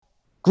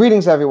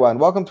Greetings, everyone.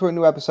 Welcome to a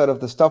new episode of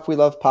the Stuff We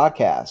Love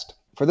podcast.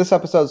 For this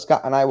episode,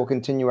 Scott and I will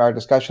continue our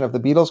discussion of the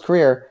Beatles'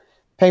 career,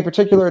 paying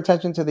particular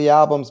attention to the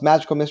album's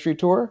Magical Mystery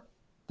Tour,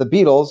 the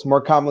Beatles,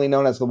 more commonly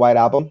known as the White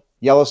Album,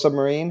 Yellow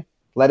Submarine,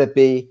 Let It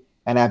Be,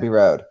 and Abbey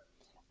Road.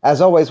 As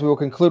always, we will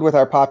conclude with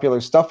our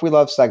popular Stuff We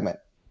Love segment.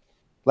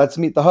 Let's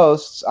meet the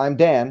hosts. I'm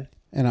Dan.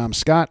 And I'm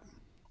Scott.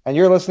 And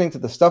you're listening to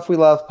the Stuff We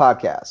Love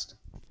podcast.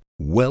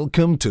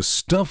 Welcome to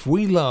Stuff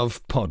We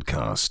Love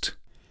podcast.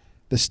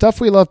 The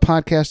Stuff We Love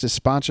podcast is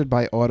sponsored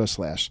by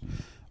Autoslash.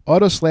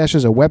 Autoslash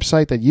is a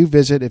website that you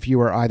visit if you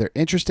are either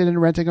interested in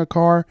renting a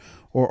car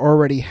or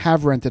already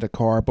have rented a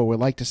car but would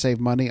like to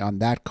save money on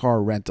that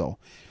car rental.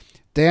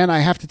 Dan, I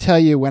have to tell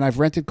you, when I've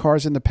rented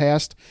cars in the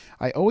past,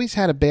 I always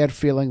had a bad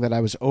feeling that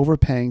I was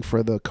overpaying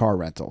for the car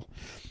rental.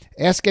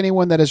 Ask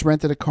anyone that has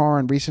rented a car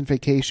on recent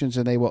vacations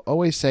and they will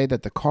always say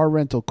that the car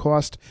rental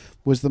cost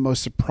was the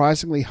most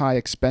surprisingly high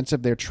expense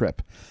of their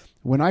trip.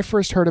 When I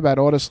first heard about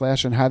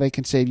Autoslash and how they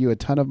can save you a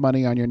ton of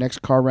money on your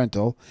next car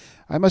rental,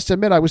 I must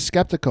admit I was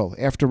skeptical.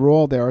 After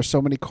all, there are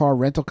so many car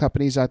rental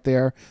companies out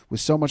there with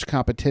so much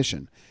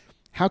competition.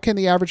 How can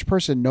the average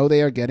person know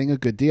they are getting a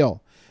good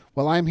deal?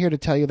 Well, I'm here to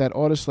tell you that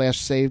Autoslash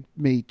saved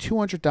me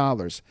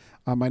 $200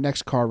 on my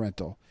next car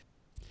rental.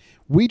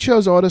 We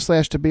chose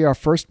Autoslash to be our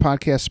first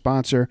podcast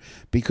sponsor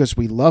because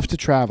we love to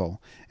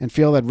travel and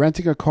feel that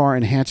renting a car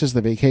enhances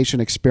the vacation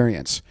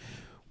experience.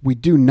 We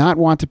do not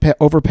want to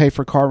overpay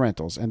for car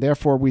rentals, and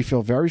therefore we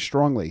feel very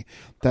strongly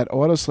that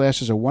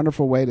Autoslash is a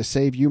wonderful way to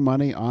save you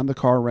money on the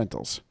car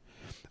rentals.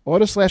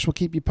 Autoslash will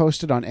keep you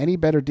posted on any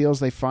better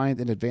deals they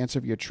find in advance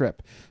of your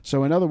trip.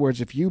 So in other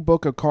words, if you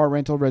book a car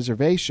rental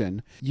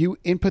reservation, you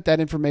input that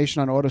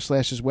information on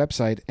Autoslash's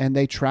website and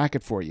they track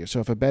it for you. So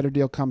if a better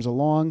deal comes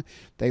along,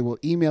 they will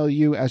email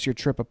you as your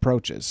trip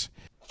approaches.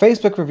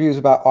 Facebook reviews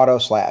about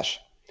Autoslash.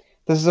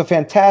 This is a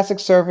fantastic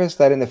service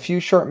that in a few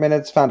short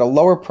minutes found a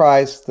lower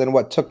price than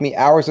what took me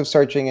hours of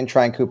searching and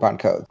trying coupon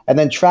codes, and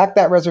then tracked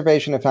that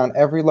reservation and found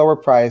every lower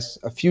price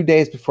a few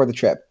days before the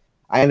trip.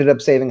 I ended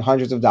up saving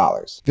hundreds of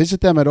dollars. Visit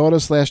them at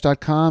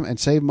autoslash.com and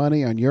save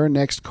money on your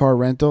next car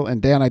rental.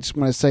 And Dan, I just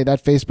want to say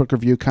that Facebook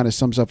review kind of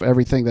sums up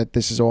everything that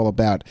this is all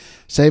about.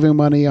 Saving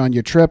money on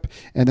your trip,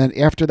 and then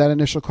after that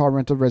initial car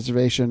rental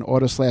reservation,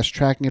 Autoslash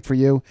tracking it for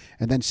you,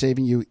 and then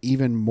saving you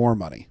even more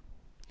money.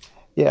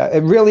 Yeah,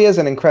 it really is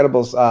an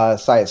incredible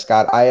site,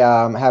 Scott. I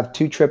have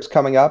 2 trips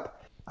coming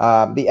up.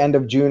 The end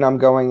of June, I'm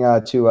going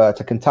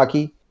to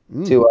Kentucky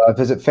to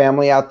visit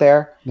family out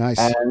there. Nice.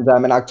 And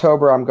in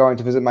October, I'm going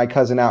to visit my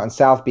cousin out in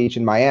South Beach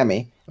in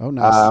Miami. Oh,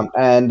 nice.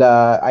 And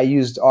I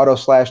used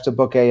Autoslash to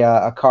book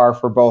a car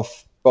for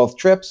both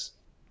trips.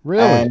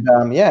 Really? And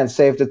and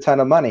saved a ton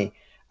of money.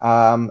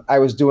 I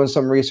was doing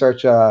some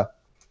research,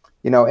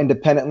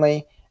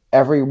 independently.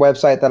 Every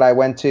website that I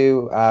went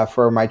to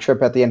for my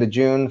trip at the end of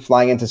June,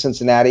 flying into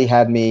Cincinnati,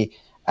 had me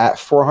at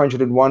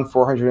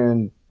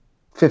 $415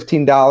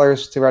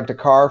 to rent a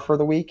car for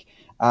the week.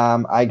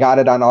 I got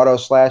it on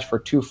Autoslash for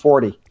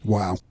 $240.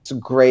 Wow. It's a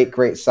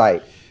great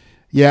site.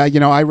 Yeah,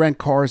 I rent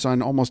cars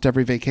on almost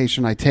every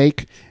vacation I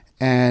take,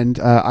 and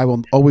I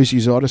will always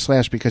use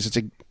Autoslash because it's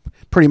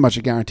pretty much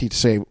a guaranteed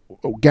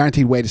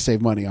way to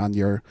save money on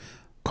your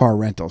car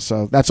rental.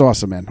 So that's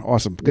awesome, man.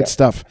 Awesome. Good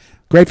stuff.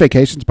 Great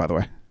vacations, by the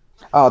way.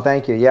 Oh,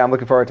 thank you. Yeah, I'm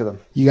looking forward to them.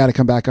 You got to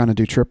come back on and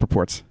do trip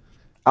reports.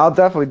 I'll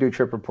definitely do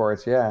trip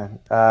reports, yeah.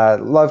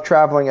 Love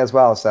traveling as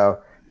well, so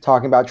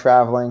talking about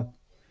traveling,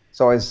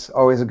 it's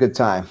always a good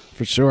time.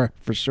 For sure.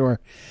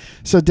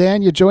 So,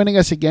 Dan, you're joining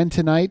us again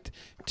tonight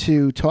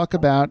to talk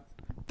about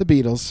the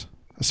Beatles,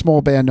 a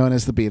small band known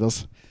as the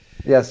Beatles.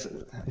 Yes,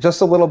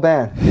 just a little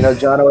band.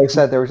 John always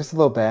said they were just a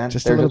little band.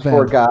 They're just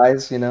 4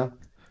 guys, who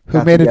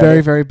made it very,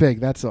 very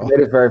big, that's all.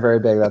 Made it very, very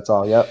big, that's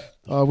all, yep.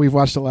 We've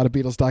watched a lot of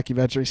Beatles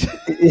documentaries.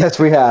 Yes,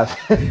 we have.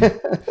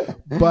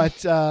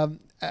 But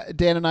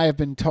Dan and I have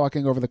been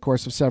talking over the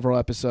course of several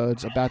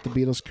episodes about the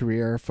Beatles'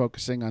 career,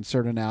 focusing on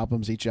certain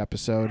albums each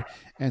episode.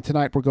 And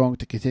tonight we're going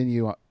to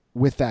continue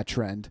with that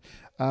trend.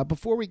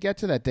 Before we get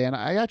to that, Dan,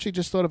 I actually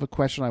just thought of a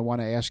question I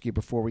want to ask you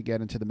before we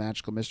get into the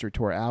Magical Mystery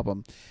Tour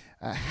album.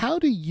 How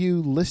do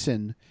you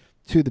listen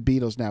to the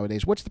Beatles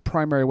nowadays? What's the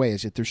primary way?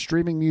 Is it through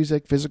streaming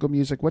music, physical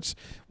music? What's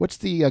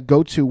the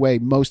go-to way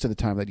most of the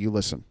time that you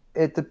listen?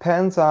 It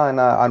depends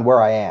on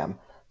where I am.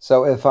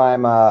 So if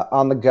I'm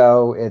on the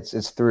go,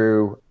 it's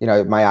through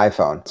my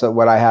iPhone. So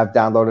what I have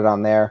downloaded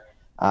on there,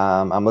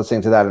 I'm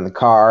listening to that in the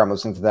car. I'm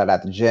listening to that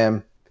at the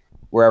gym,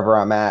 wherever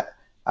I'm at.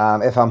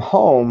 If I'm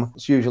home,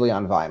 it's usually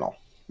on vinyl.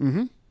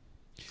 Mm-hmm.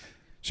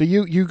 So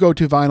you go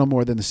to vinyl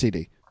more than the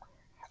CD?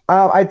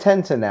 I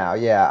tend to now,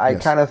 yeah. I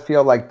kind of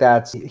feel like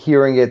that's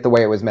hearing it the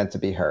way it was meant to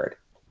be heard.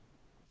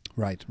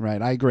 Right.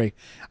 I agree.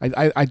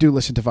 I do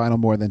listen to vinyl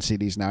more than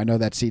CDs now. I know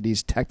that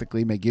CDs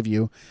technically may give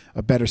you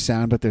a better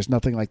sound, but there's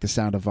nothing like the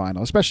sound of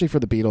vinyl, especially for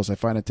the Beatles. I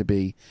find it to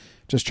be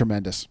just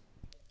tremendous.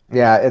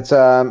 Yeah, it's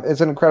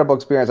an incredible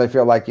experience. I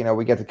feel like,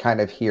 we get to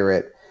kind of hear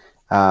it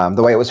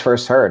the way it was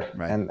first heard.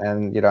 Right.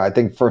 And I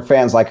think for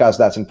fans like us,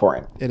 that's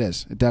important. It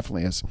is. It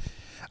definitely is.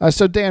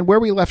 So, Dan, where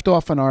we left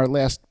off on our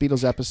last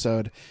Beatles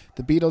episode,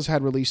 the Beatles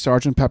had released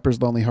Sgt.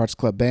 Pepper's Lonely Hearts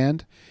Club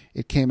Band.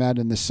 It came out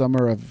in the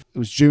summer of, it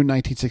was June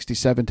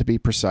 1967 to be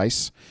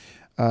precise.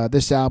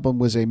 This album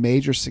was a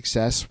major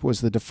success,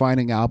 was the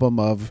defining album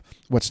of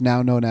what's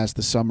now known as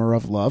the Summer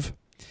of Love.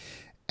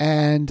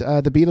 And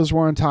the Beatles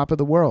were on top of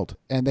the world.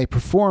 And they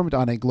performed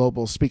on a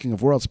global, speaking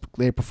of worlds,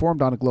 they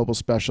performed on a global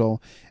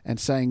special and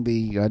sang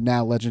the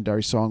now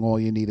legendary song All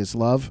You Need Is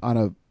Love on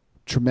a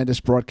tremendous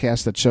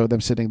broadcast that showed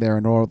them sitting there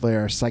in all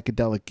their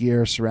psychedelic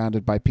gear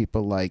surrounded by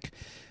people like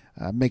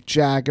Mick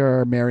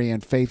Jagger,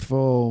 Marianne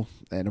Faithfull,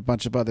 and a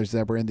bunch of others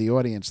that were in the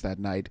audience that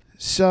night.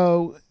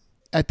 So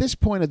at this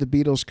point of the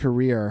Beatles'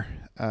 career,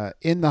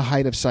 in the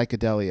height of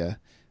psychedelia,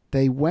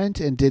 they went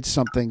and did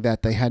something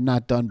that they had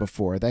not done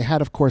before. They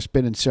had, of course,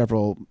 been in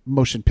several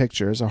motion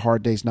pictures, A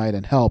Hard Day's Night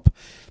and Help.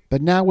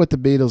 But now what the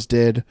Beatles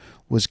did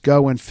was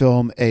go and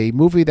film a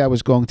movie that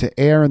was going to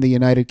air in the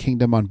United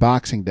Kingdom on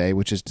Boxing Day,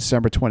 which is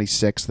December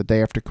 26th, the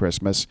day after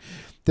Christmas.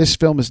 This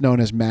film is known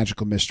as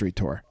Magical Mystery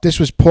Tour. This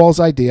was Paul's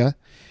idea.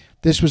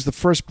 This was the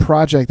first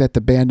project that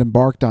the band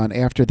embarked on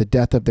after the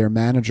death of their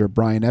manager,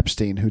 Brian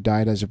Epstein, who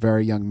died as a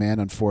very young man,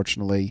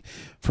 unfortunately,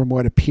 from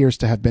what appears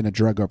to have been a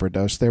drug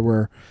overdose.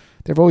 There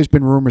have always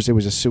been rumors it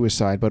was a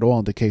suicide, but all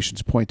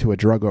indications point to a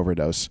drug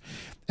overdose.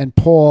 And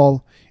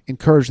Paul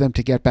encouraged them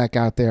to get back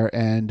out there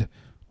and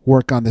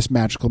work on this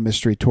Magical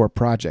Mystery Tour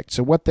project.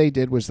 So what they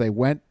did was they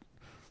went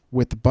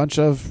with a bunch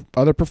of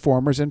other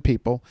performers and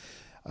people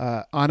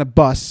on a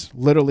bus,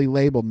 literally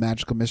labeled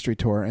Magical Mystery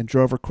Tour, and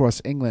drove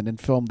across England and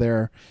filmed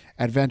their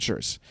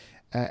adventures.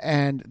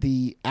 And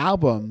the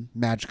album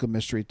Magical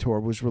Mystery Tour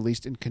was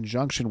released in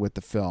conjunction with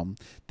the film.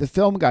 The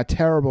film got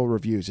terrible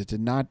reviews. It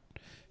did not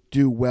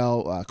do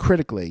well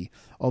critically,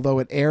 although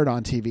it aired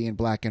on TV in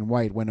black and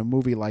white when a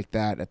movie like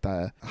that at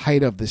the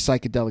height of the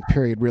psychedelic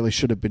period really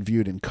should have been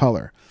viewed in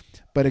color.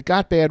 But it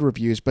got bad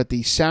reviews, but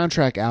the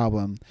soundtrack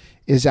album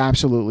is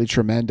absolutely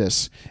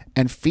tremendous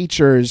and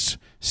features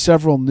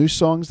several new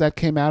songs that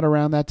came out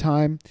around that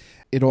time.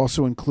 It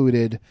also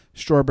included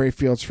Strawberry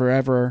Fields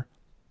Forever,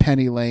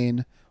 Penny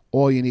Lane,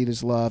 All You Need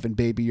Is Love, and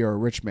Baby You're a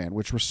Rich Man,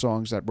 which were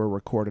songs that were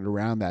recorded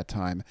around that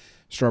time,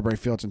 Strawberry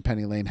Fields and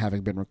Penny Lane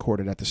having been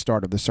recorded at the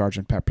start of the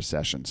Sgt. Pepper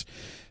sessions.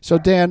 So,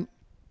 Dan,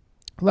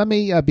 let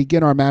me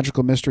begin our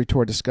Magical Mystery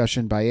Tour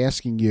discussion by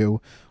asking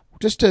you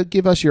just to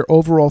give us your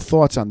overall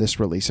thoughts on this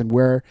release and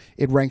where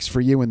it ranks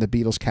for you in the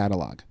Beatles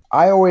catalog.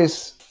 I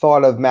always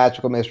thought of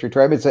Magical Mystery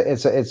Tour. I mean,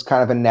 it's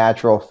kind of a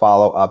natural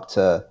follow-up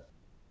to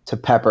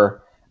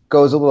Pepper.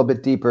 Goes a little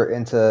bit deeper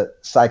into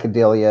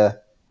psychedelia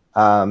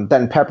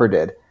than Pepper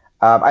did.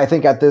 I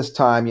think at this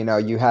time,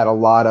 you had a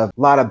lot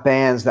of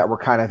bands that were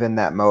kind of in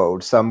that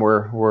mode. Some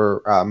were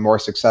more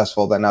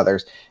successful than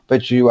others,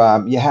 but you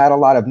had a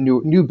lot of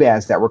new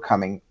bands that were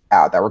coming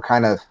out that were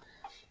kind of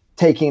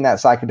taking that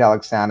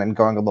psychedelic sound and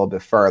going a little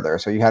bit further.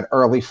 So you had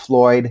early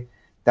Floyd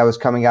that was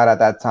coming out at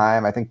that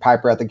time. I think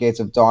Piper at the Gates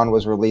of Dawn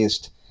was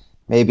released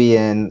maybe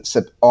in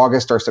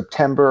August or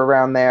September,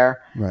 around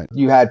there. Right.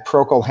 You had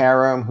Procol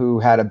Harum, who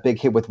had a big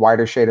hit with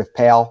Whiter Shade of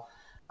Pale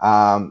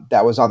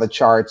that was on the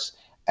charts.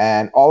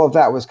 And all of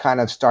that was kind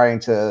of starting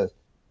to,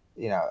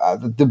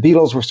 the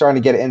Beatles were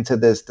starting to get into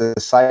this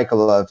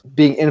cycle of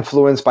being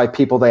influenced by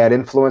people they had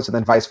influenced, and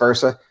then vice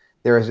versa.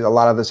 There was a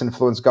lot of this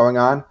influence going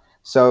on.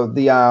 So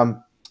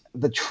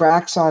the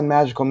tracks on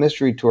Magical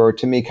Mystery Tour,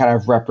 to me, kind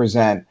of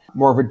represent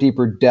more of a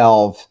deeper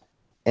delve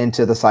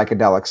into the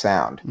psychedelic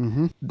sound.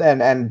 Mm-hmm.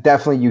 And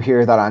definitely you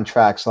hear that on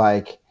tracks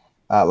like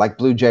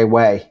Blue Jay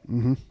Way,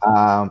 mm-hmm.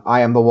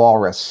 I Am the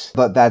Walrus.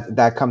 But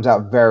that comes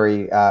out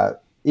very...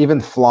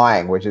 even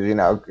Flying, which is,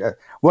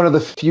 one of the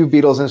few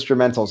Beatles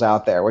instrumentals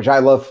out there, which I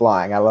love.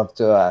 Flying. I love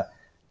to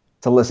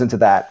listen to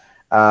that,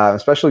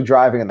 especially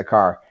driving in the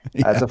car.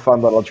 Yeah. It's a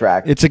fun little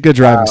track. It's a good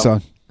driving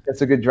song.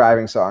 It's a good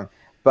driving song.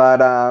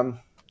 But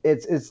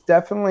it's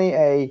definitely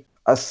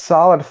a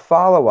solid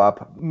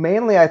follow-up,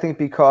 mainly I think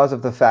because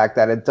of the fact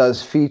that it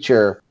does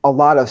feature a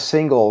lot of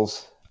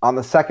singles on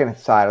the second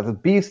side of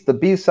the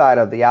B side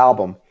of the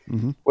album.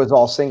 Mm-hmm. Was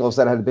all singles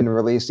that had been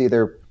released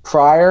either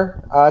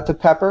prior to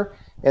Pepper,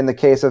 in the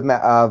case of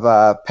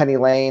Penny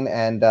Lane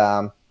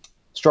and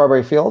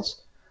Strawberry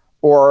Fields,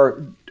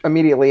 or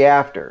immediately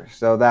after.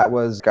 So that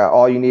was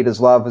All You Need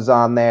Is Love is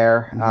on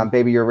there. Mm-hmm.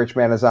 Baby You're a Rich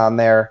Man is on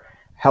there.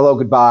 Hello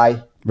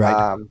Goodbye.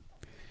 Right.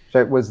 So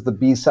it was the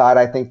B-side,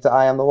 I think, to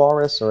I Am the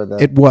Walrus, or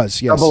it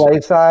was, yes. Double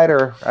A side,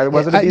 or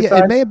was it a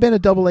B-side? It may have been a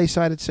double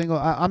A-sided single.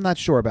 I'm not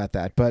sure about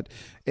that, but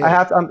I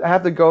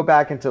have to go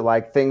back into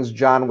things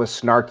John was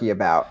snarky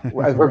about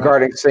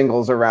regarding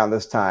singles around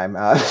this time.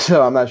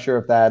 So I'm not sure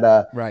if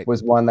that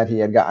was one that he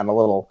had gotten a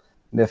little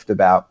miffed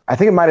about. I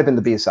think it might have been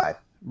the B-side.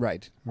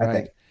 Right. I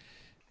think.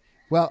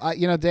 Well,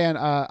 Dan,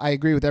 I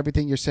agree with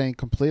everything you're saying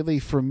completely.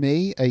 For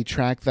me, a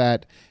track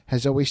that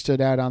has always stood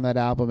out on that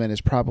album and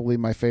is probably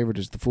my favorite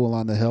is The Fool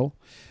on the Hill.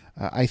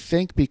 I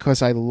think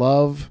because I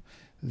love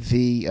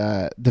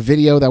the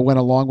video that went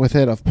along with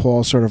it of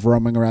Paul sort of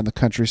roaming around the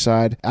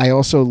countryside. I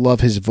also love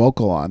his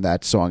vocal on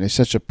that song. It's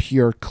such a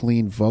pure,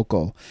 clean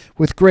vocal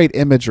with great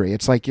imagery.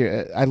 It's like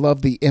I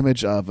love the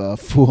image of a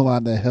fool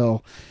on the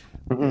hill.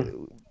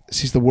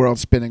 Sees the world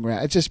spinning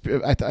around. It's just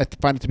I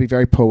find it to be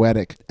very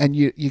poetic, and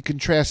you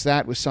contrast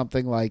that with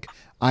something like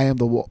 "I Am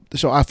the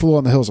So "I Fool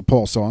on the Hill" is a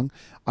Paul song.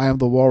 "I Am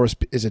the Walrus"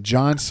 is a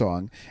John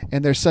song,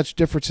 and there's such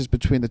differences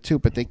between the two,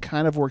 but they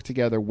kind of work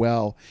together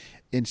well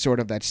in sort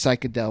of that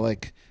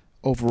psychedelic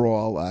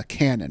overall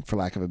canon, for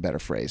lack of a better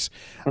phrase.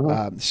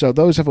 So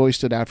those have always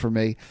stood out for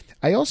me.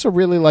 I also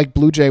really like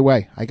Blue Jay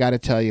Way. I got to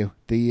tell you,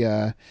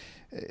 I'm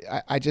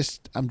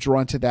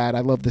drawn to that.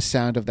 I love the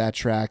sound of that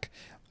track.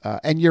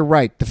 And you're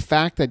right. The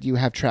fact that you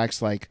have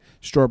tracks like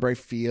Strawberry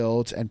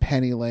Fields and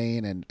Penny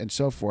Lane and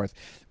so forth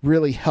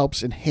really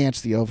helps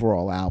enhance the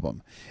overall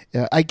album.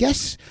 I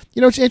guess,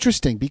 it's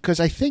interesting because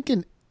I think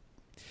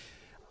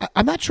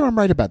I'm not sure I'm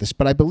right about this,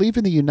 but I believe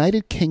in the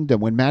United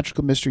Kingdom when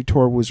Magical Mystery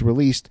Tour was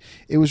released,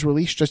 it was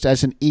released just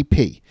as an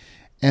EP.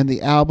 And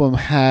the album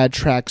had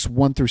tracks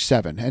 1 through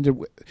 7,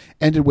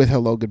 ended with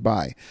Hello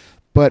Goodbye.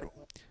 But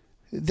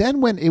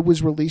then when it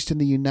was released in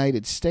the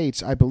United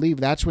States, I believe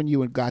that's when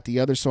you got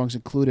the other songs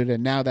included,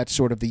 and now that's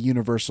sort of the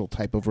universal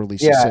type of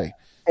release. Yeah,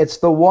 it's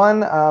the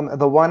one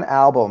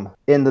album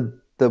in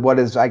the what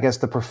is, I guess,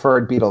 the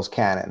preferred Beatles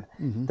canon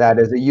that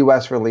is a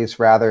U.S. release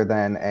rather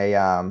than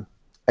a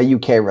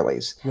UK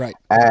release. Right.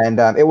 And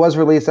it was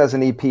released as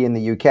an EP in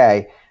the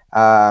UK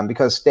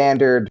because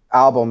standard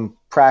album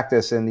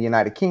practice in the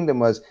United Kingdom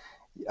was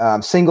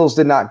singles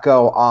did not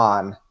go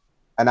on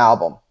an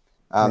album.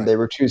 Right. They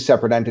were two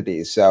separate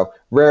entities. So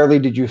rarely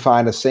did you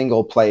find a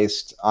single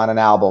placed on an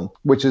album,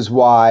 which is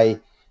why,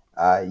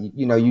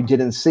 you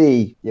didn't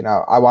see,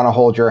 I Want to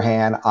Hold Your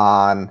Hand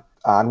on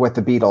With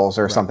the Beatles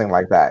or something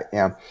like that.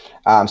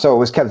 So it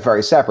was kept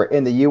very separate.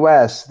 In the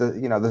US,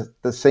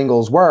 the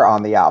singles were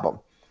on the album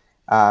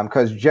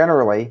because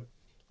generally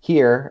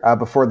here,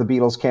 before the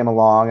Beatles came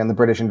along and the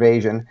British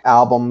invasion,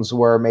 albums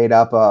were made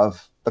up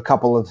of a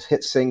couple of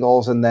hit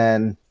singles and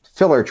then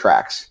filler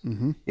tracks,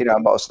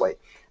 mostly.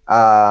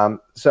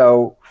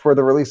 So for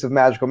the release of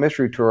Magical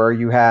Mystery Tour,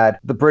 you had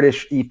the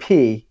British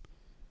EP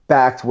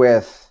backed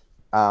with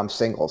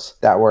singles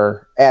that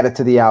were added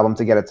to the album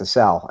to get it to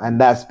sell. And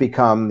that's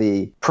become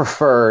the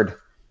preferred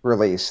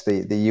release,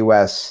 the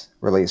US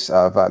release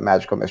of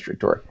Magical Mystery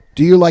Tour.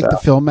 Do you like the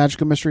film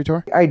Magical Mystery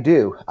Tour? I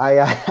do.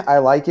 I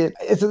like it.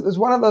 It's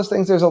one of those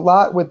things. There's a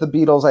lot with the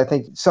Beatles. I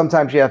think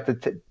sometimes you have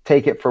to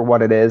take it for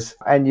what it is,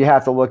 and you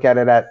have to look at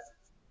it at,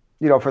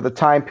 for the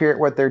time period,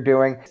 what they're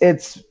doing.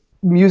 It's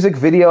music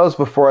videos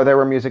before there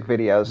were music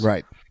videos,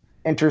 right?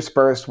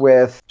 Interspersed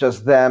with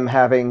just them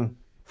having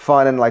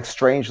fun and like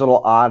strange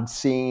little odd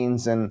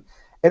scenes, and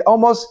it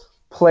almost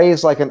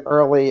plays like an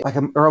early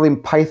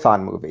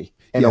Python movie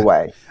in a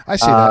way. I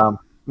see that.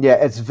 Yeah,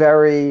 it's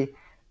very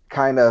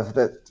kind of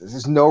that.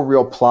 There's no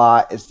real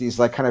plot. It's these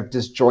like kind of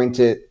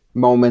disjointed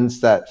moments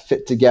that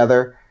fit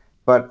together.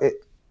 But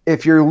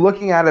if you're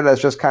looking at it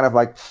as just kind of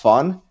like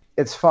fun,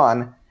 it's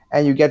fun,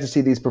 and you get to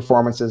see these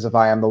performances of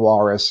I Am the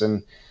Walrus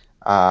and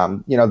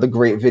the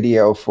great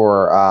video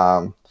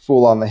for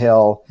Fool on the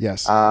Hill.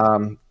 Yes.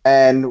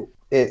 And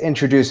it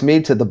introduced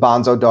me to the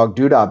Bonzo Dog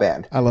Doodah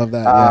Band. I love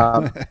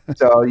that.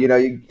 So,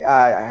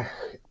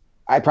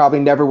 I probably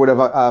never would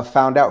have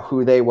found out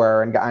who they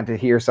were and gotten to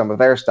hear some of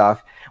their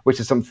stuff, which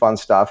is some fun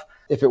stuff,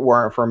 if it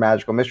weren't for a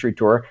Magical Mystery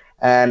Tour.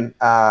 And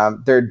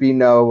there'd be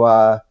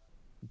no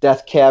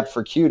Death Cab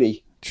for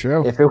Cutie.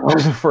 True. If it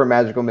wasn't for a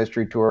Magical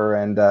Mystery Tour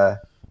and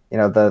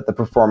the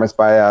performance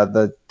by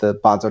the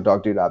Bonzo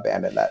Dog Doodah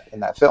Band in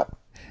that film.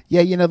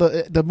 Yeah,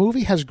 the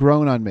movie has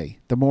grown on me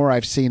the more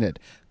I've seen it.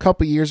 A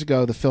couple years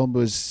ago, the film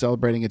was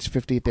celebrating its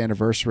 50th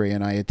anniversary,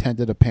 and I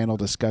attended a panel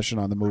discussion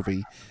on the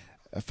movie,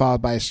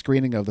 followed by a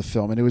screening of the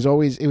film. And it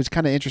was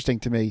kind of interesting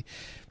to me.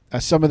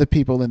 Some of the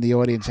people in the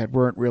audience that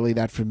weren't really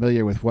that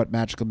familiar with what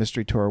Magical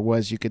Mystery Tour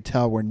was, you could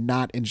tell were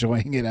not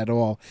enjoying it at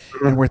all.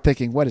 And we're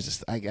thinking, what is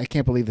this? I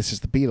can't believe this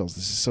is the Beatles.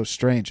 This is so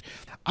strange.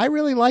 I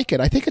really like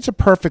it. I think it's a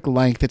perfect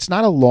length. It's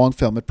not a long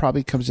film. It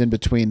probably comes in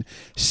between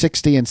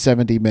 60 and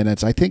 70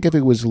 minutes. I think if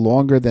it was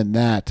longer than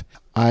that,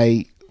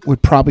 I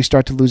would probably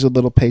start to lose a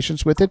little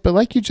patience with it. But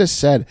like you just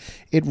said,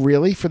 it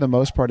really, for the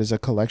most part, is a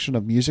collection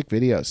of music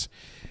videos.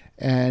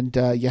 And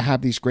you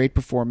have these great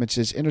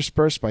performances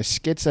interspersed by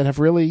skits that have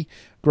really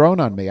grown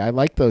on me. I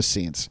like those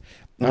scenes.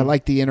 I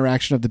like the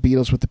interaction of the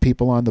Beatles with the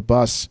people on the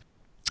bus.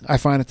 I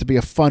find it to be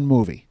a fun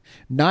movie.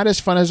 Not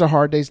as fun as A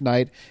Hard Day's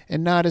Night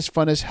and not as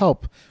fun as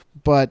Help.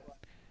 But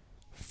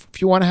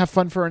if you want to have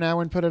fun for an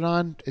hour and put it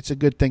on, it's a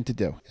good thing to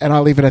do. And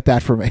I'll leave it at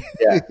that for me.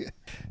 Yeah.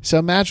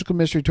 So Magical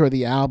Mystery Tour,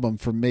 the album,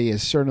 for me,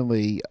 is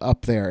certainly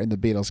up there in the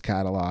Beatles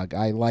catalog.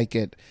 I like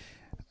it.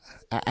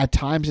 At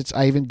times,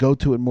 I even go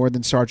to it more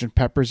than Sgt.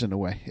 Pepper's in a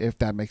way, if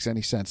that makes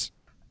any sense.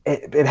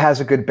 It has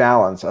a good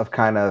balance of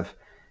kind of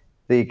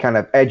the kind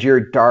of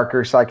edgier,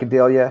 darker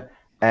psychedelia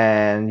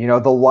and,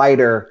 the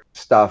lighter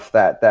stuff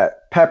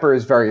that Pepper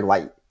is very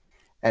light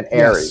and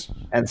airy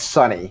and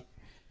sunny.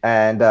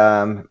 And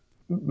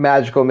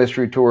Magical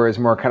Mystery Tour is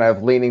more kind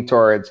of leaning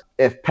towards,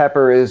 if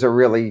Pepper is a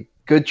really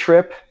good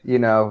trip,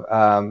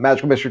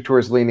 Magical Mystery Tour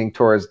is leaning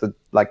towards the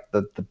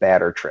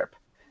badder trip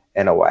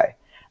in a way.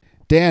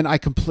 Dan, I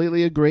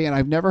completely agree, and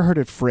I've never heard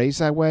it phrased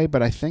that way,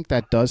 but I think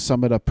that does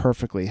sum it up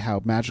perfectly,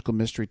 how Magical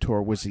Mystery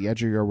Tour was the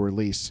edge of your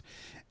release.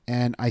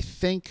 And I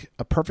think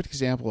a perfect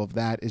example of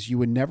that is you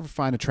would never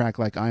find a track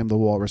like I Am the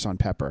Walrus on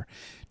Pepper,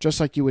 just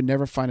like you would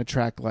never find a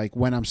track like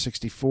When I'm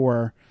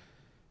 64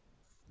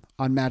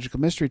 on Magical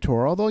Mystery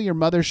Tour, although Your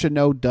Mother Should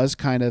Know does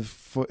kind of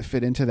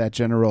fit into that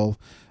general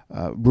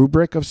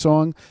rubric of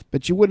song,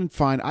 but you wouldn't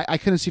find, I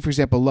couldn't see, for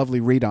example,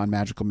 Lovely Rita on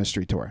Magical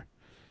Mystery Tour.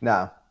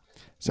 No.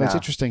 So It's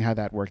interesting how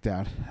that worked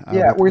out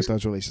with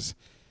those releases.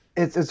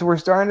 We're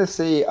starting to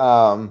see,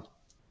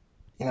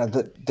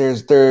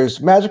 there's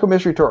Magical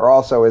Mystery Tour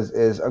also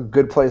is a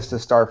good place to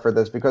start for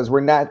this, because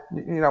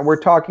we're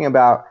talking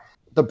about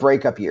the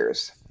breakup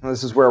years.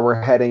 This is where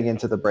we're heading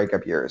into the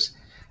breakup years.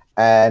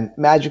 And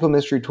Magical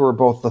Mystery Tour,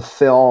 both the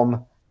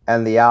film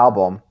and the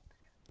album,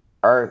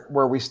 are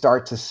where we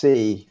start to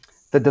see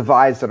the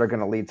divides that are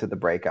going to lead to the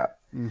breakup.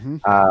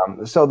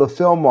 Mm-hmm. So the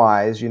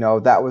film-wise,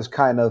 that was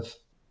kind of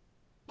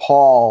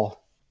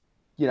Paul,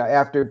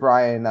 after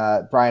Brian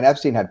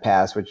Epstein had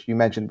passed, which you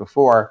mentioned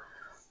before,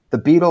 the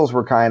Beatles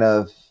were kind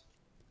of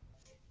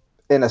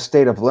in a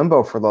state of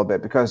limbo for a little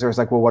bit, because there was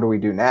like, well, what do we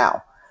do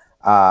now?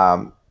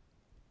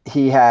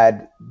 He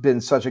had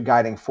been such a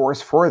guiding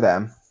force for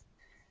them.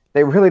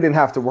 They really didn't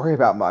have to worry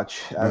about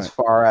much as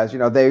far as,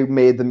 they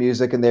made the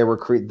music and they were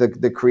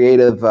the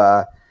creative,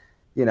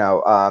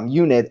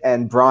 unit,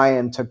 and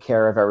Brian took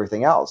care of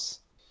everything else.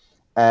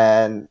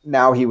 And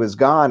now he was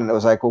gone, and it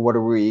was like, well, what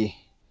do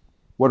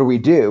we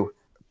do?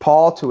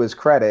 Paul, to his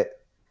credit,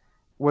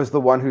 was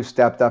the one who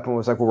stepped up and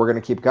was like, well, we're going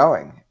to keep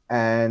going.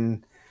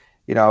 And,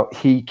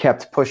 he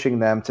kept pushing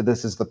them to,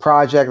 this is the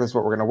project. This is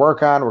what we're going to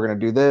work on. We're going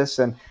to do this.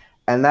 And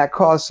that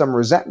caused some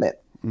resentment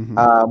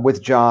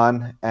with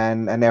John.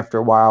 And after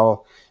a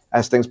while,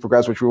 as things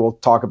progressed, which we will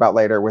talk about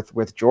later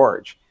with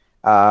George.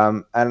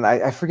 And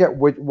I forget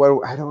what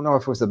I don't know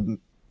if it was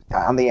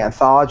on the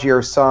anthology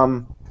or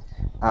some,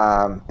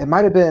 it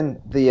might've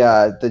been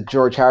the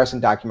George Harrison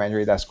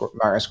documentary that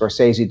Martin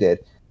Scorsese did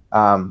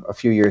a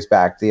few years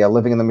back, the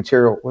Living in the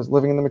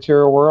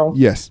Material World.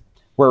 Yes.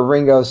 Where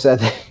Ringo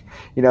said,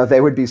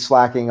 they would be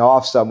slacking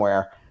off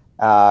somewhere,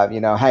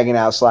 hanging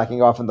out,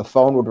 slacking off, and the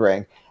phone would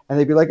ring. And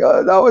they'd be like,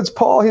 oh, no, it's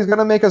Paul. He's going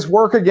to make us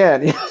work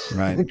again.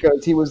 Right.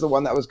 Because he was the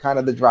one that was kind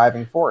of the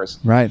driving force.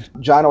 Right.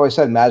 John always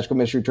said Magical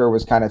Mystery Tour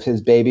was kind of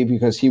his baby,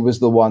 because he was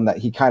the one that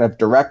he kind of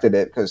directed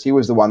it, because he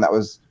was the one that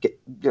was,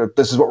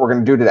 this is what we're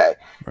going to do today.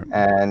 Right.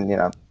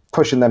 And,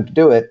 pushing them to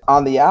do it.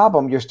 On the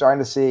album, you're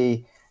starting to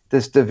see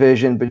this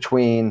division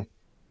between,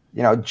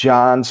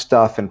 John's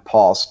stuff and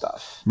Paul's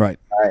stuff. Right.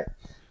 Right.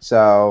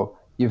 So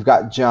you've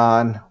got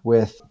John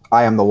with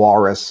I Am the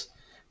Walrus,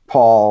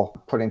 Paul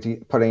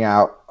putting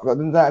out,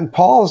 and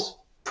Paul's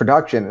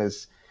production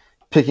is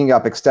picking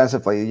up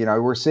extensively.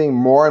 We're seeing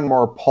more and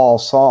more Paul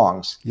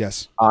songs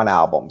on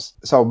albums.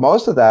 So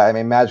most of that,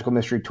 Magical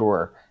Mystery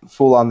Tour,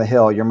 Fool on the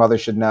Hill, Your Mother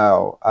Should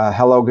Know,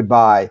 Hello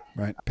Goodbye,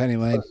 right, Penny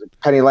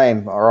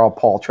Lane are all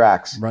Paul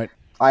tracks. Right.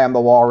 I Am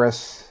the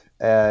Walrus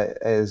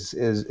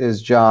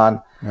is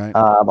John. Right.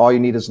 All You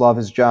Need Is Love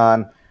is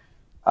John.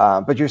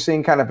 But you're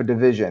seeing kind of a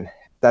division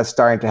that's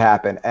starting to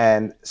happen,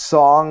 and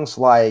songs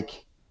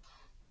like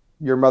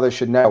Your Mother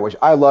Should Know, which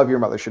I love. Your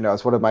Mother Should Know,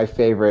 it's one of my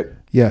favorite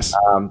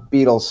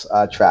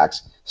Beatles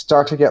tracks,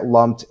 start to get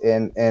lumped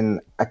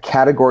in a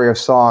category of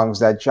songs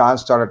that John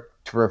started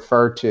to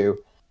refer to.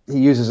 He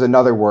uses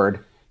another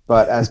word,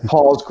 but as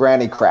Paul's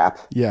granny crap.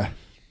 Yeah.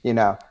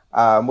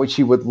 Which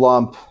he would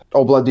lump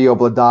Obla Di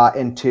Obla Da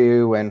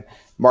into, and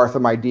Martha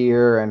My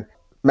Dear, and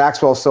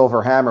Maxwell's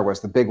Silver Hammer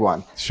was the big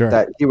one. Sure.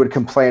 That he would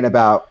complain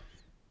about.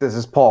 This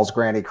is Paul's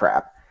granny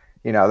crap,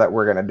 that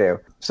we're going to do.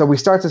 So we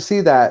start to see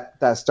that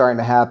starting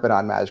to happen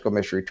on Magical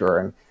Mystery Tour,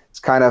 and it's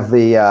kind of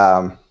the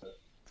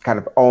kind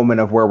of omen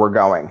of where we're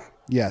going.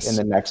 Yes. In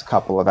the next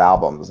couple of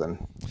albums. And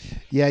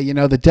yeah,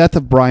 the death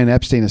of Brian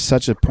Epstein is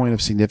such a point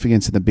of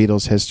significance in the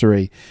Beatles'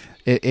 history.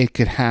 It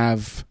could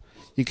have,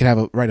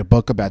 write a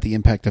book about the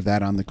impact of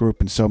that on the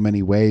group in so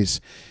many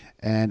ways.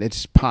 And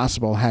it's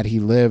possible, had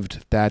he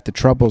lived, that the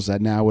troubles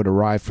that now would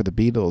arrive for the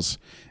Beatles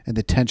and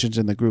the tensions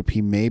in the group,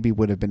 he maybe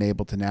would have been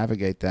able to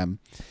navigate them.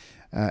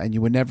 And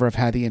you would never have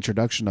had the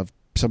introduction of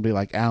somebody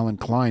like Alan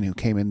Klein, who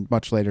came in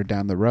much later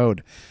down the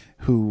road,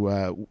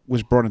 who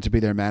was brought in to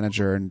be their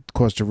manager and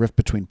caused a rift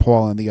between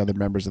Paul and the other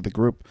members of the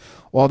group.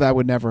 All that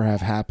would never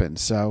have happened.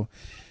 So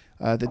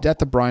the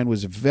death of Brian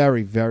was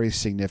very, very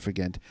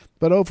significant.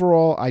 But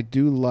overall, I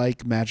do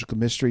like Magical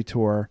Mystery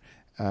Tour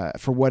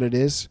for what it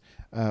is.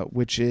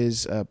 Which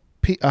is a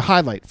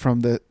highlight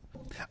from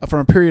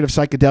a period of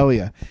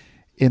psychedelia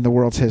in the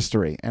world's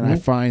history. And I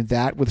find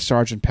that with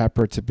Sgt.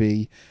 Pepper to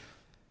be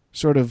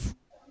sort of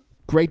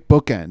great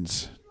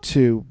bookends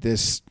to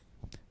this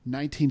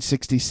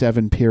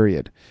 1967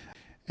 period.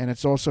 And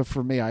it's also,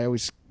 for me, I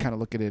always kind of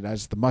look at it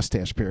as the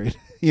mustache period.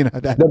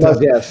 That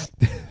Yes,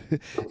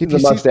 the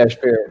mustache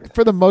period.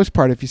 For the most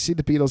part, if you see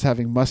the Beatles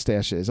having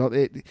mustaches,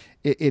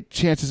 it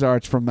chances are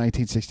it's from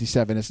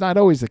 1967. It's not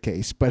always the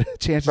case, but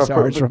chances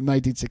are it's from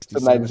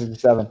 1967.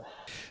 1967.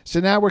 So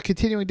now we're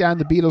continuing down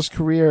the Beatles'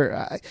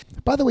 career.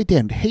 By the way,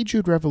 Dan, Hey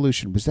Jude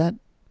Revolution, that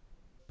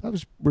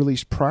was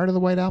released prior to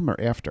the White Album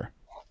or after?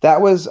 That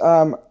was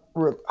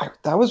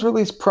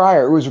released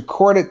prior. It was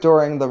recorded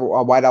during the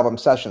White Album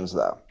sessions,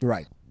 though.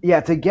 Right. Yeah,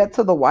 to get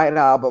to the White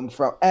Album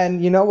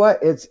and you know what?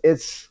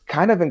 It's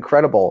kind of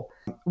incredible.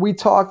 We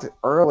talked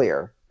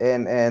earlier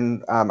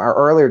in our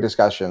earlier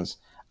discussions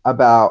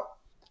about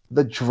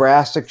the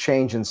drastic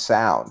change in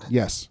sound.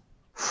 Yes.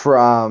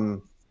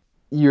 From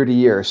year to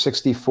year,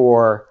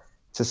 64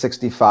 to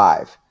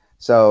 65.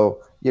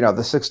 So,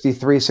 the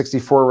 63,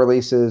 64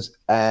 releases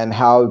and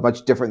how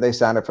much different they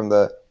sounded from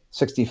the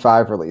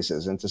 65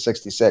 releases into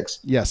 66.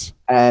 Yes.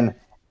 And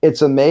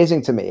it's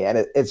amazing to me.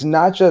 And it's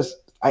not just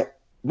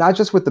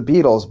with the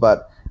Beatles,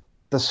 but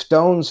the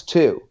Stones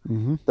too.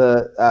 Mm-hmm.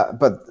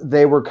 But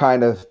they were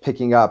kind of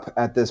picking up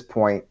at this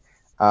point,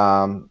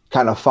 kind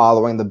of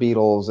following the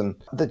Beatles, and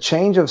the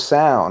change of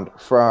sound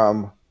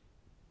from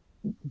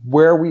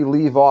where we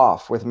leave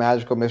off with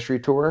Magical Mystery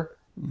Tour,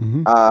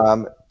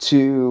 mm-hmm.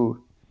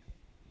 To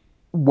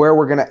where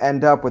we're going to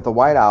end up with the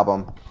White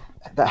Album,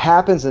 that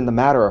happens in the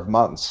matter of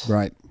months.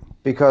 Right.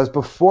 Because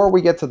before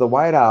we get to the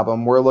White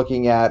Album, we're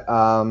looking at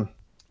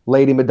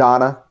Lady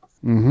Madonna.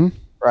 Mm-hmm.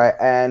 Right,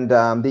 and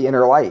The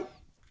Inner Light,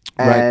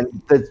 and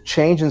the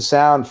change in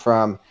sound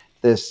from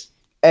the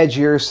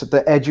edgier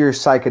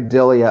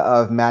psychedelia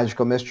of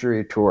Magical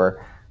Mystery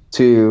Tour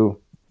to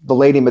the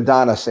Lady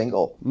Madonna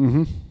single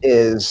mm-hmm.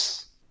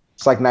 it's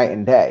like night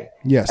and day.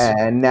 Yes,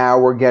 and now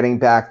we're getting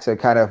back to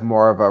kind of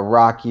more of a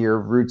rockier,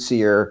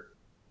 rootsier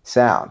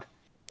sound.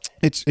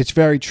 It's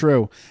very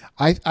true.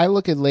 I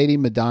look at Lady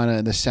Madonna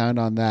and the sound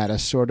on that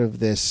as sort of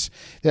this.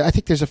 I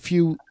think there's a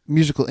few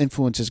musical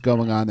influences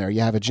going on there. You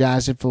have a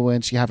jazz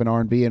influence, you have an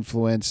R&B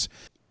influence,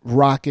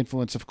 rock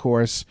influence, of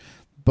course.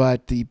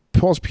 But the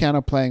Paul's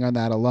piano playing on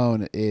that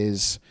alone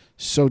is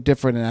so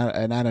different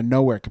and out of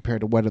nowhere compared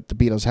to what the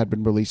Beatles had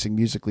been releasing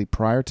musically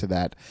prior to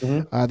that.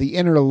 Mm-hmm. The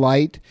Inner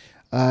Light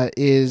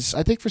is,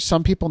 I think, for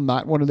some people,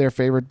 not one of their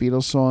favorite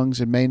Beatles songs.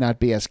 It may not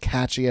be as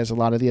catchy as a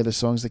lot of the other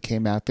songs that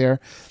came out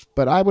there.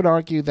 But I would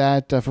argue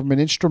that from an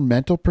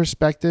instrumental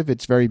perspective,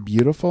 it's very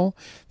beautiful.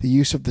 The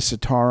use of the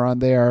sitar on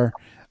there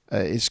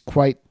is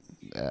quite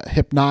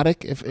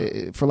hypnotic,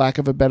 if for lack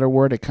of a better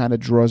word. It kind of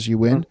draws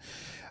you in.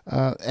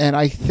 And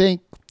I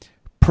think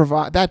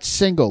that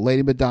single,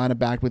 Lady Madonna,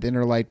 backed with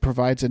Inner Light,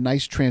 provides a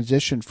nice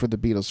transition for the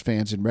Beatles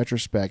fans in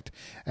retrospect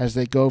as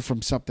they go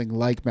from something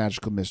like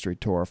Magical Mystery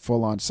Tour, a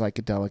full-on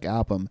psychedelic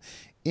album,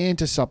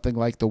 into something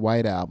like the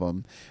White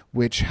Album,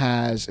 which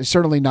is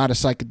certainly not a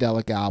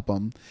psychedelic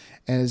album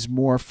and is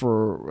more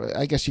for,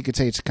 I guess you could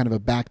say it's kind of a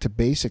back to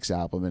basics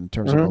album in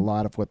terms mm-hmm. of a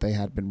lot of what they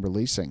had been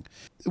releasing.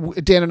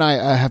 Dan and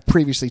I have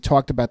previously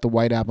talked about the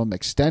White Album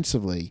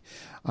extensively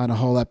on a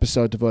whole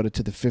episode devoted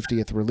to the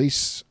 50th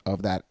release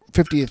of that,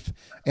 50th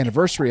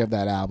anniversary of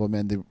that album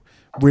and the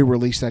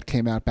re-release that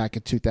came out back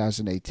in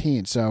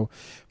 2018. So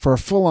for a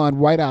full-on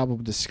White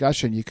Album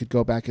discussion, you could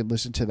go back and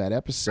listen to that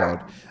episode.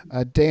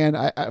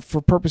 Dan,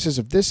 for purposes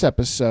of this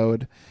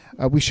episode,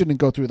 we shouldn't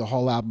go through the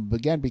whole album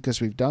again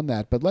because we've done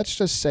that, but let's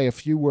just say a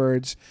few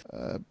words,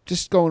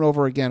 just going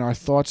over again our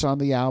thoughts on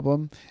the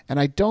album. And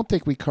I don't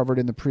think we covered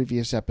in the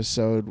previous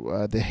episode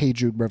the Hey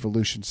Jude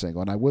Revolution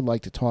single, and I would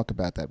like to talk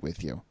about that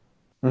with you.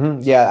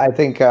 Mm-hmm. Yeah, I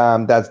think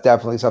that's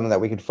definitely something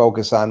that we could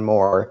focus on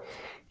more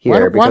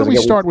here. Why don't we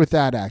start with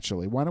that,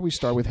 actually? Why don't we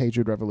start with Hey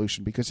Jude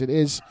Revolution? Because it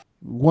is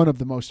one of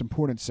the most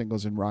important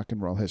singles in rock and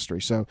roll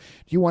history. So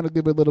do you want to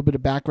give a little bit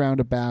of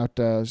background about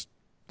the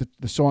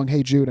song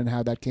Hey Jude and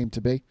how that came to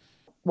be?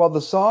 Well,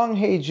 the song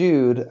Hey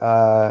Jude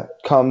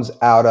comes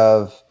out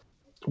of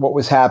what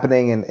was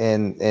happening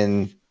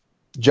in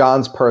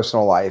John's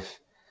personal life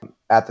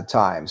at the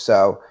time.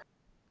 So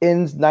in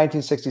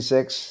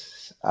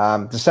 1966,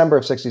 December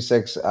of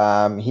 66,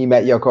 he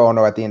met Yoko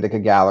Ono at the Indica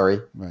Gallery.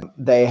 Right.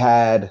 They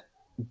had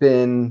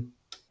been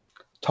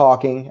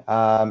talking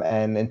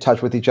and in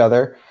touch with each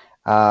other.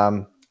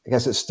 I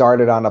guess it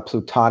started on a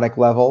platonic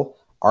level,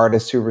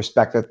 artists who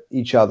respected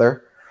each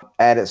other,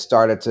 and it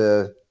started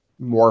to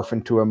morph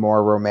into a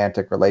more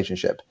romantic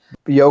relationship.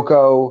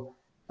 Yoko,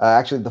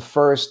 actually the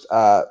first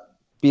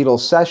Beatles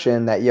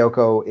session that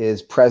Yoko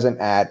is present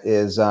at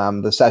is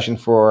the session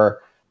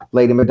for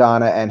Lady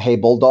Madonna and Hey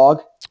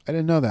Bulldog. I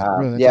didn't know that.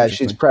 Really, yeah,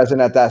 she's present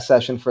at that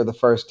session for the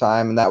first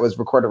time, and that was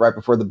recorded right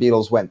before the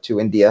Beatles went to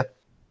India.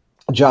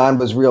 John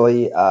was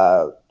really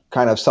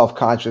kind of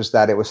self-conscious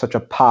that it was such a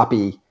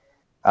poppy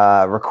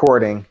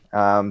recording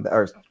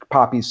or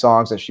poppy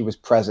songs that she was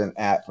present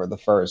at for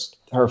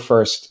her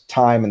first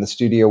time in the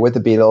studio with the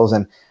Beatles.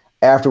 And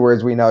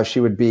afterwards, we know she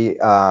would be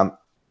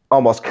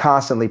almost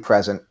constantly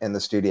present in the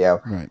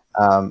studio, right.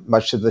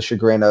 Much to the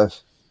chagrin of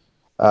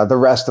the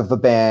rest of the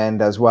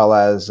band, as well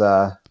as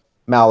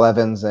Mal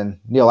Evans and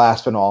Neil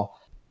Aspinall.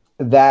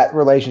 That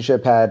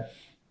relationship had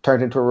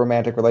turned into a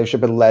romantic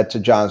relationship and led to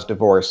John's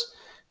divorce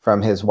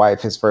from his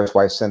first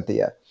wife,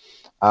 Cynthia.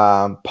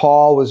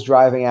 Paul was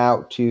driving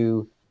out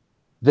to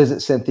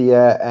visit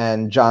Cynthia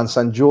and John's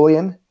son,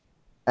 Julian.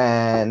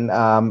 And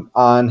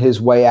on his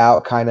way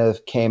out, kind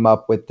of came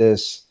up with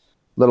this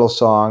little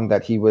song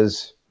that he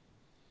was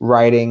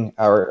writing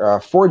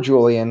for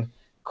Julian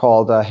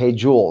called Hey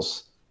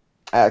Jules,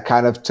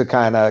 kind of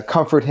to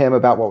comfort him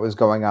about what was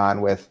going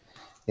on with,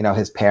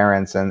 his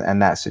parents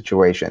and that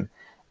situation.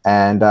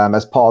 And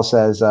as Paul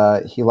says,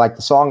 he liked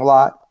the song a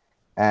lot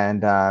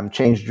and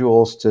changed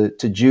Jules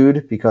to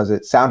Jude because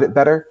it sounded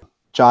better.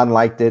 John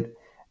liked it,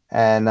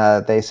 and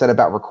they set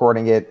about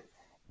recording it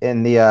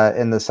in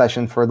the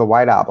session for the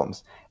White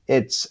Albums.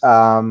 It's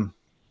a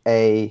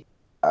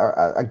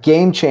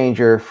game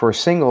changer for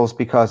singles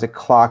because it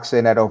clocks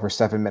in at over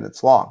 7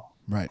 minutes long.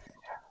 Right.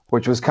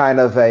 Which was kind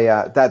of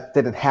that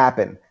didn't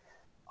happen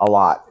a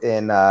lot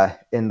in the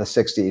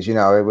 60s.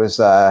 It was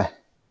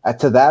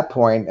to that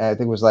point, I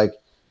think it was like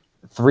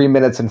 3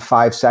 minutes and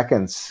 5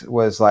 seconds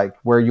was like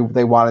where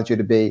they wanted you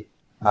to be.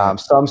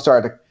 Some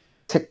started to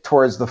tick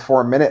towards the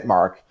 4 minute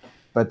mark,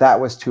 but that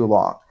was too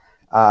long.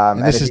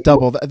 And this is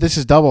double. This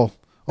is double.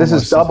 This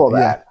is double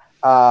Yeah.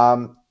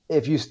 that.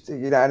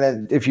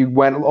 If you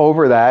went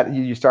over that,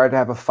 you started to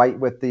have a fight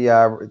with the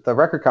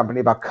record company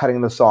about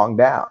cutting the song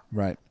down.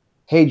 Right.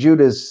 Hey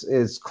Jude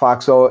is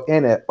clocks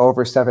in it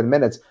over 7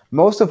 minutes,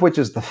 most of which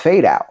is the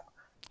fade out.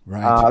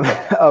 Right.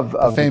 Of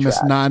the famous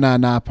the na na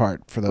na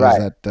part for those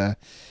right. that.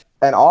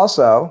 And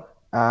also,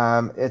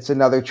 it's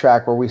another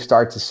track where we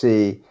start to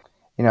see,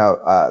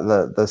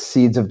 the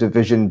seeds of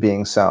division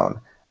being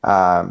sown.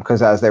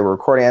 Because as they were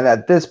recording, and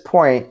at this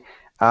point,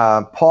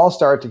 Paul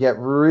started to get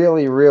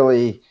really,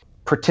 really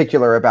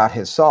particular about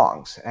his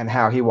songs and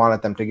how he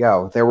wanted them to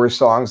go. There were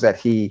songs that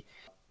he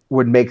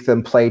would make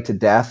them play to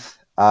death.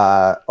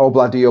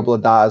 Obla Di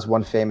Obla Da is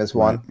one famous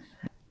one.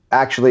 Right.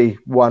 Actually,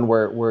 one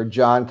where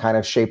John kind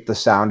of shaped the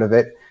sound of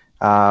it.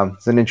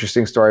 It's an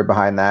interesting story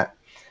behind that.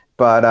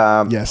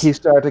 But yes. He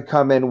started to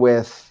come in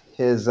with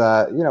his,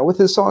 with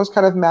his songs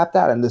kind of mapped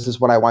out, and this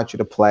is what I want you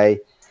to play.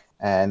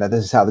 And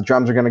this is how the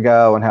drums are going to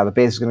go, and how the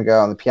bass is going to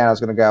go, and the piano is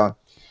going to go.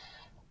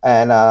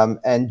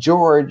 And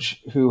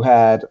George, who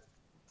had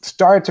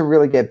started to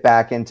really get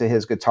back into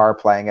his guitar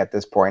playing at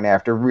this point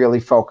after really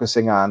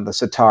focusing on the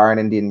sitar and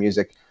Indian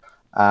music,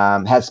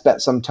 had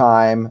spent some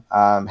time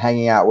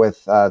hanging out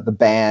with the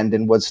band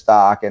in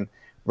Woodstock and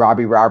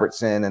Robbie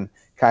Robertson and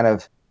kind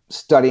of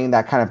studying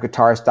that kind of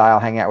guitar style,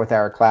 hanging out with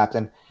Eric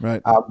Clapton.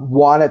 Right.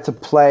 Wanted to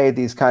play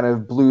these kind of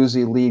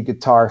bluesy lead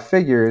guitar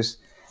figures.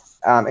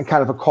 And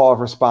kind of a call of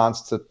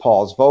response to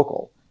Paul's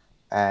vocal,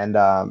 and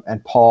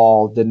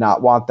Paul did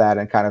not want that,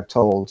 and kind of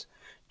told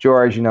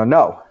George,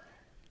 no,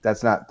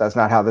 that's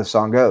not how this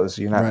song goes.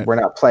 Right. We're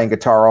not playing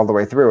guitar all the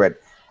way through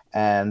it,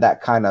 and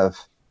that kind of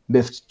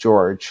miffed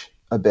George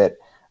a bit,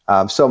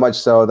 so much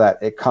so that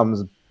it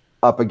comes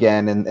up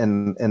again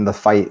in the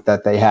fight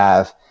that they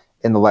have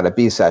in the Let It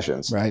Be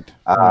sessions. Right.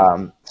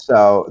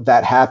 So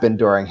that happened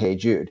during Hey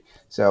Jude.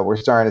 So we're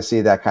starting to see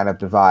that kind of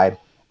divide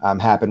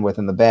happen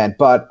within the band,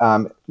 but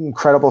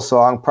incredible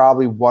song,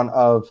 probably one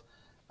of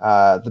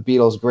the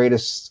Beatles'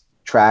 greatest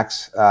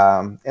tracks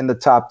in the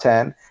top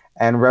 10,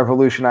 and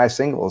revolutionized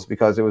singles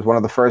because it was one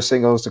of the first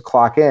singles to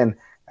clock in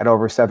at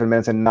over 7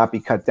 minutes and not be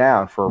cut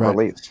down for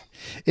release.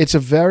 It's a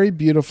very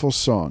beautiful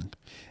song,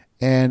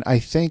 and I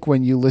think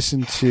when you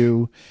listen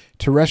to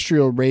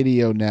terrestrial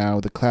radio now,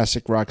 the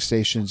classic rock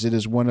stations, it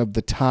is one of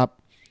the top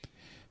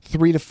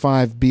 3 to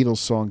 5 Beatles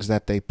songs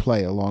that they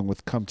play, along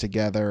with Come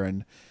Together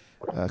and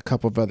a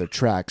couple of other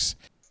tracks.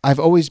 I've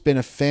always been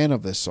a fan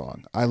of this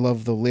song. I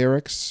love the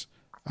lyrics.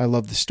 I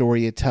love the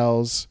story it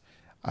tells.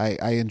 I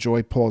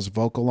enjoy Paul's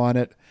vocal on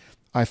it.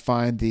 I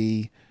find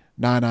the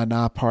na na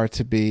na part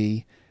to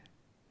be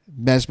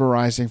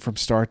mesmerizing from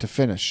start to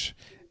finish.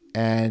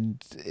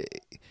 And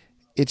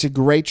it's a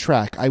great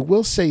track. I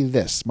will say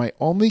this. My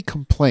only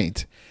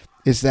complaint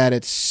is that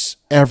it's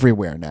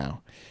everywhere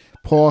now.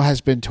 Paul has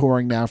been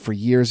touring now for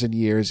years and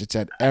years. It's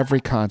at every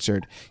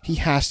concert. He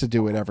has to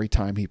do it every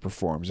time he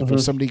performs.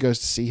 If somebody goes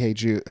to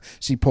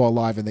see Paul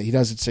live and he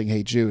doesn't sing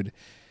Hey Jude,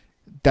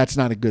 that's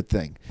not a good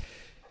thing.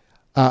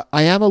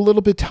 I am a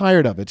little bit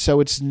tired of it, so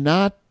it's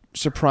not,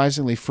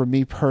 surprisingly for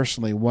me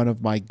personally, one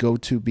of my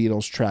go-to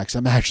Beatles tracks.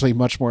 I'm actually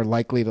much more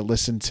likely to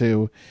listen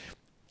to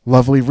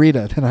Lovely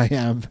Rita than I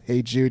am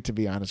Hey Jude, to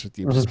be honest with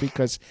you, just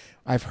because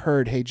I've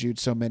heard Hey Jude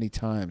so many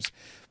times.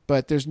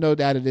 But there's no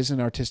doubt it is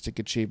an artistic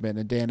achievement.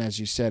 And Dan, as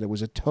you said, it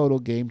was a total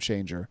game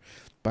changer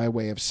by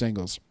way of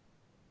singles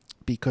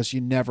because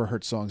you never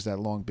heard songs that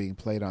long being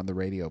played on the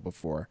radio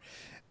before.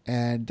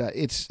 And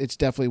it's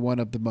definitely one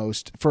of the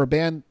most, for a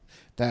band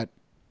that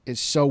is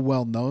so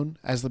well known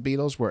as the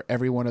Beatles, where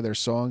every one of their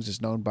songs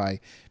is known by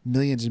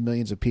millions and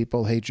millions of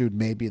people, Hey Jude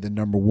may be the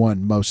number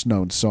one most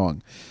known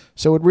song.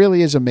 So it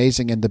really is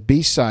amazing. And the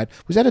B-side,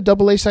 was that a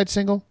double A-side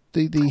single?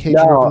 The Hey Jude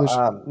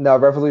Revolution? No,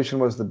 Revolution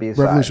was the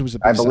B-side. Revolution was the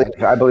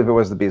B-side. I believe it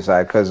was the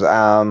B-side because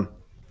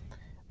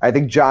I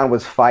think John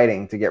was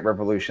fighting to get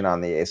Revolution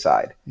on the A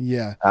side.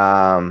 Yeah.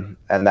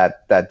 And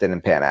that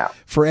didn't pan out.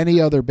 For any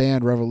other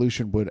band,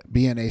 Revolution would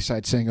be an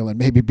A-side single and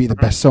maybe be the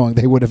best song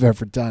they would have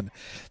ever done.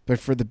 But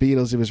for the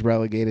Beatles, it was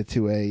relegated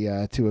to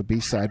a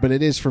B-side. But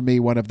it is, for me,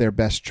 one of their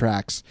best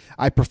tracks.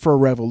 I prefer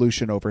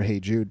Revolution over Hey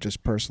Jude,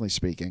 just personally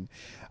speaking.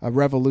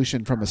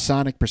 Revolution, from a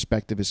sonic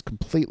perspective, is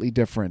completely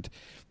different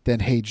than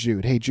Hey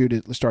Jude. Hey Jude,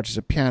 it starts as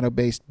a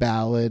piano-based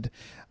ballad.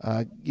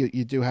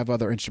 You do have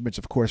other instruments,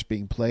 of course,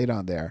 being played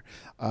on there.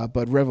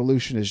 But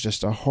Revolution is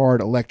just a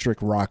hard electric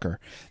rocker.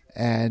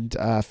 And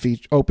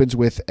opens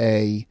with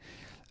a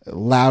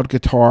loud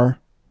guitar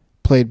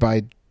played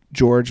by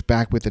George,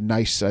 back with a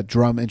nice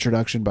drum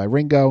introduction by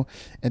Ringo.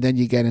 And then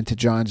you get into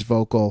John's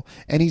vocal.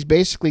 And he's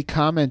basically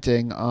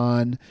commenting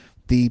on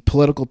the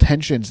political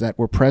tensions that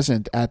were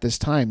present at this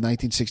time.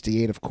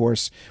 1968, of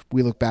course,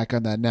 we look back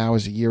on that now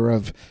as a year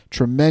of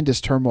tremendous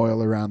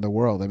turmoil around the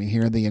world. I mean,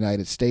 here in the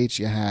United States,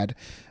 you had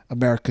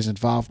America's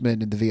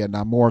involvement in the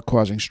Vietnam War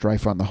causing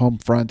strife on the home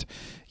front.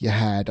 You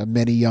had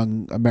many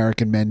young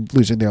American men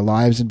losing their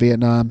lives in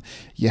Vietnam.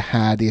 You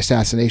had the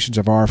assassinations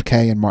of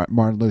RFK and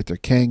Martin Luther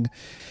King.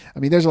 I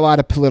mean, there's a lot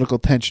of political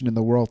tension in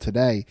the world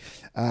today.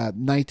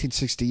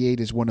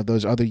 1968 is one of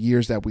those other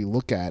years that we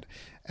look at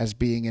as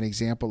being an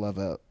example of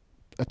a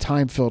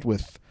time filled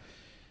with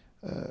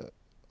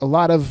a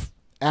lot of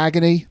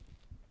agony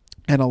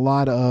and a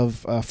lot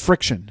of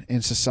friction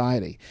in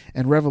society.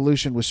 And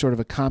Revolution was sort of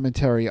a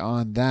commentary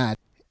on that.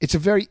 It's a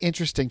very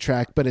interesting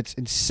track, but it's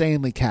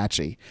insanely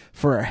catchy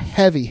for a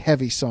heavy,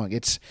 heavy song.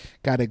 It's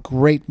got a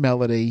great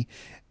melody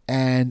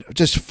and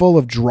just full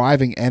of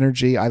driving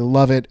energy. I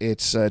love it.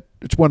 It's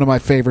one of my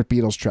favorite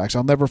Beatles tracks.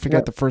 I'll never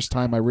forget the first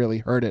time I really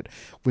heard it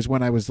was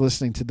when I was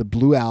listening to the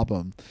Blue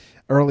Album.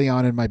 Early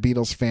on in my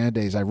Beatles fan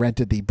days, I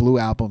rented the Blue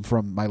Album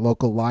from my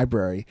local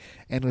library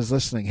and was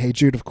listening. Hey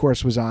Jude, of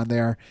course, was on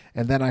there.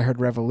 And then I heard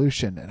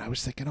Revolution, and I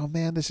was thinking, oh,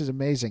 man, this is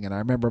amazing. And I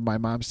remember my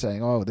mom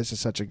saying, oh, this is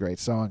such a great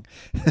song.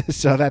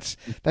 So that's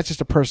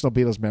just a personal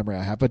Beatles memory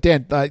I have. But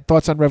Dan,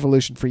 thoughts on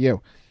Revolution for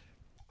you?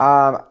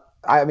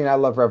 I mean, I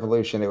love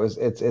Revolution.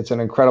 It's an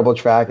incredible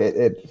track.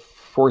 It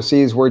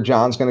foresees where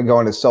John's going to go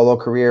in his solo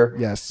career.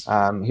 Yes.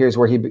 Here's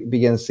where he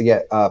begins to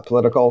get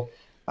political.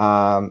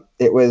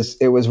 It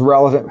was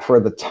relevant for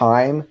the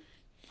time.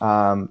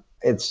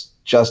 It's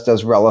just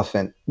as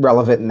relevant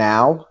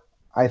now,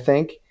 I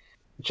think.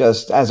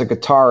 Just as a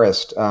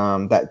guitarist,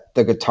 that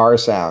the guitar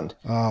sound.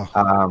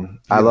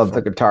 I love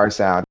the guitar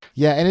sound.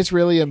 Yeah, and it's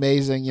really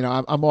amazing. You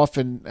know, I'm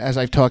often, as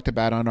I've talked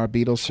about on our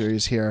Beatles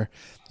series here,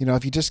 you know,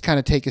 if you just kind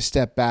of take a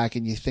step back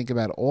and you think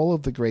about all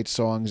of the great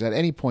songs at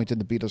any point in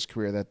the Beatles'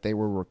 career that they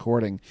were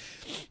recording,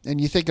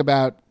 and you think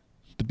about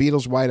the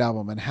Beatles' White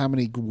Album and how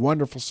many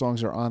wonderful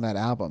songs are on that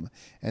album,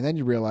 and then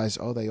you realize,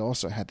 oh, they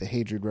also had the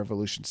Hey Jude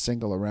Revolution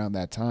single around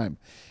that time.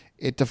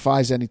 It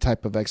defies any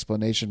type of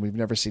explanation. We've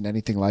never seen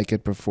anything like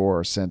it before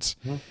or since.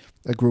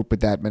 A group with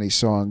that many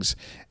songs.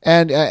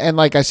 And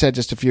like I said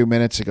just a few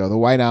minutes ago, the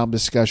White Album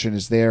discussion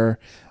is there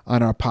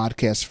on our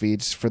podcast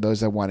feeds for those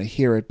that want to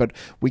hear it. But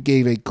we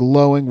gave a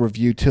glowing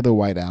review to the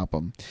White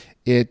Album.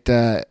 It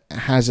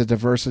has a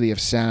diversity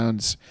of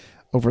sounds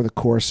over the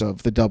course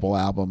of the double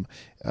album.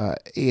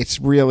 It's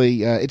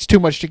really it's too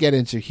much to get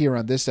into here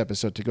on this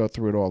episode to go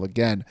through it all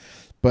again.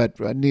 But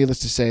needless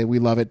to say, we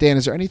love it. Dan,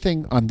 is there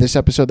anything on this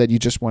episode that you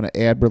just want to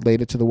add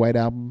related to the White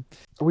Album?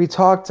 We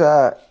talked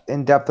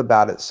in depth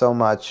about it so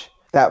much,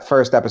 that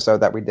first episode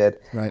that we did.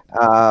 Right.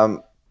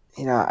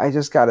 You know, I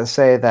just got to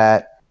say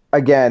that,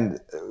 again,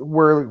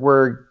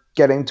 we're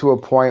getting to a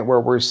point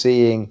where we're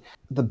seeing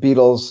the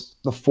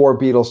four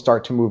Beatles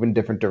start to move in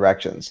different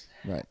directions.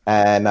 Right.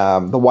 And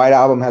the White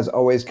Album has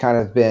always kind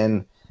of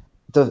been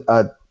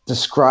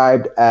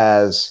described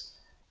as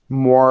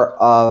more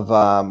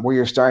of where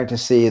you're starting to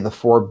see the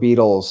four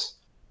Beatles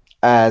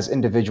as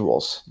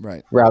individuals,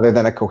 right, rather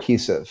than a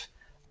cohesive,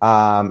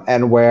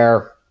 and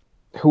where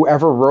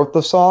whoever wrote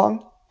the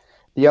song,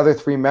 the other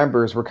three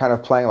members were kind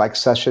of playing like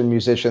session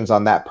musicians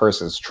on that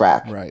person's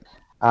track, right.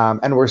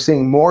 And we're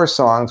seeing more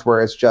songs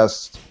where it's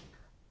just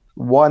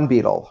one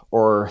Beatle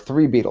or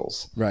three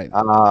Beatles, right,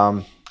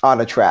 on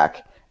a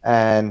track,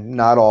 and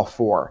not all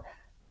four.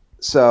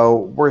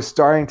 So we're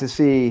starting to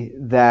see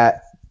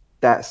that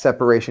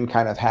separation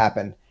kind of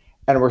happen.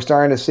 And we're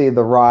starting to see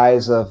the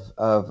rise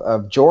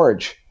of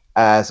George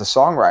as a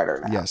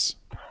songwriter now. Yes.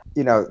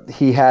 You know,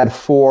 he had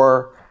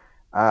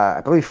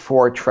I believe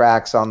four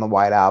tracks on the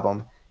White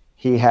Album.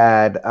 He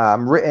had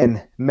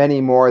written many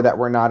more that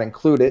were not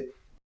included,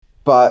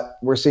 but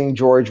we're seeing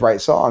George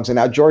write songs. And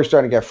now George's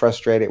starting to get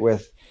frustrated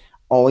with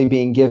only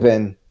being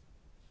given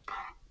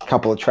a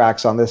couple of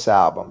tracks on this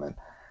album and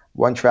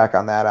one track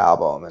on that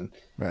album. And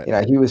right. You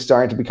know, he was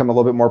starting to become a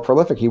little bit more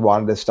prolific. He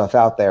wanted this stuff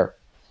out there,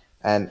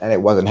 and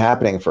it wasn't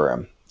happening for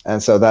him.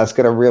 And so that's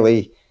going to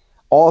really,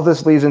 all of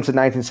this leads into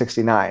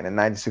 1969, and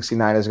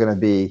 1969 is going to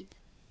be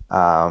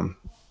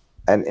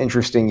an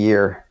interesting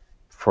year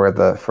for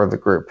the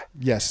group.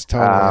 Yes,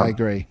 totally. I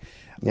agree.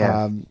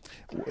 Yeah.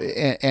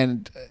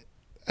 And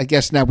I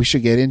guess now we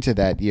should get into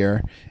that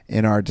year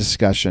in our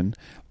discussion.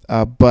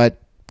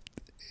 But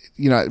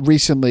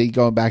recently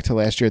going back to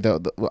last year,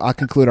 though, I'll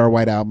conclude our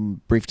White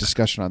Album brief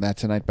discussion on that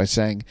tonight by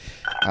saying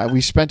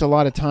we spent a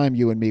lot of time,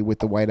 you and me, with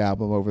the White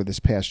Album over this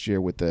past year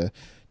with the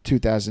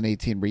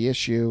 2018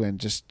 reissue and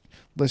just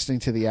listening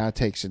to the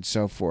outtakes and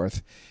so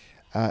forth.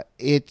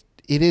 It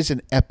is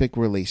an epic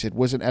release. It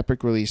was an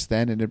epic release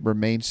then, and it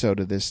remains so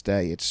to this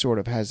day. It sort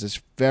of has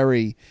this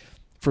very,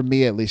 for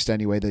me at least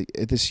anyway,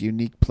 this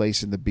unique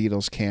place in the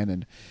Beatles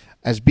canon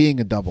as being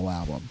a double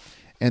album.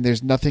 And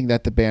there's nothing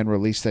that the band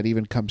released that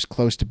even comes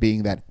close to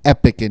being that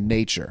epic in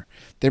nature.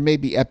 There may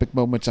be epic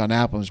moments on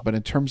albums, but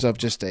in terms of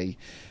just a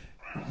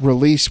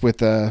release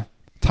with a,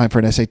 time for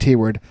an SAT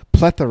word,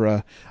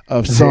 plethora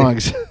of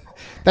songs.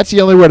 That's the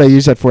only word I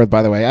use that for,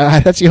 by the way.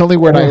 That's the only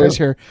word I always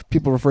hear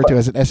people refer to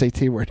as an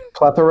SAT word.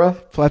 Plethora?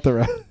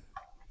 Plethora.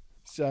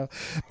 So,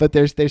 but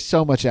there's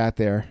so much out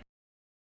there.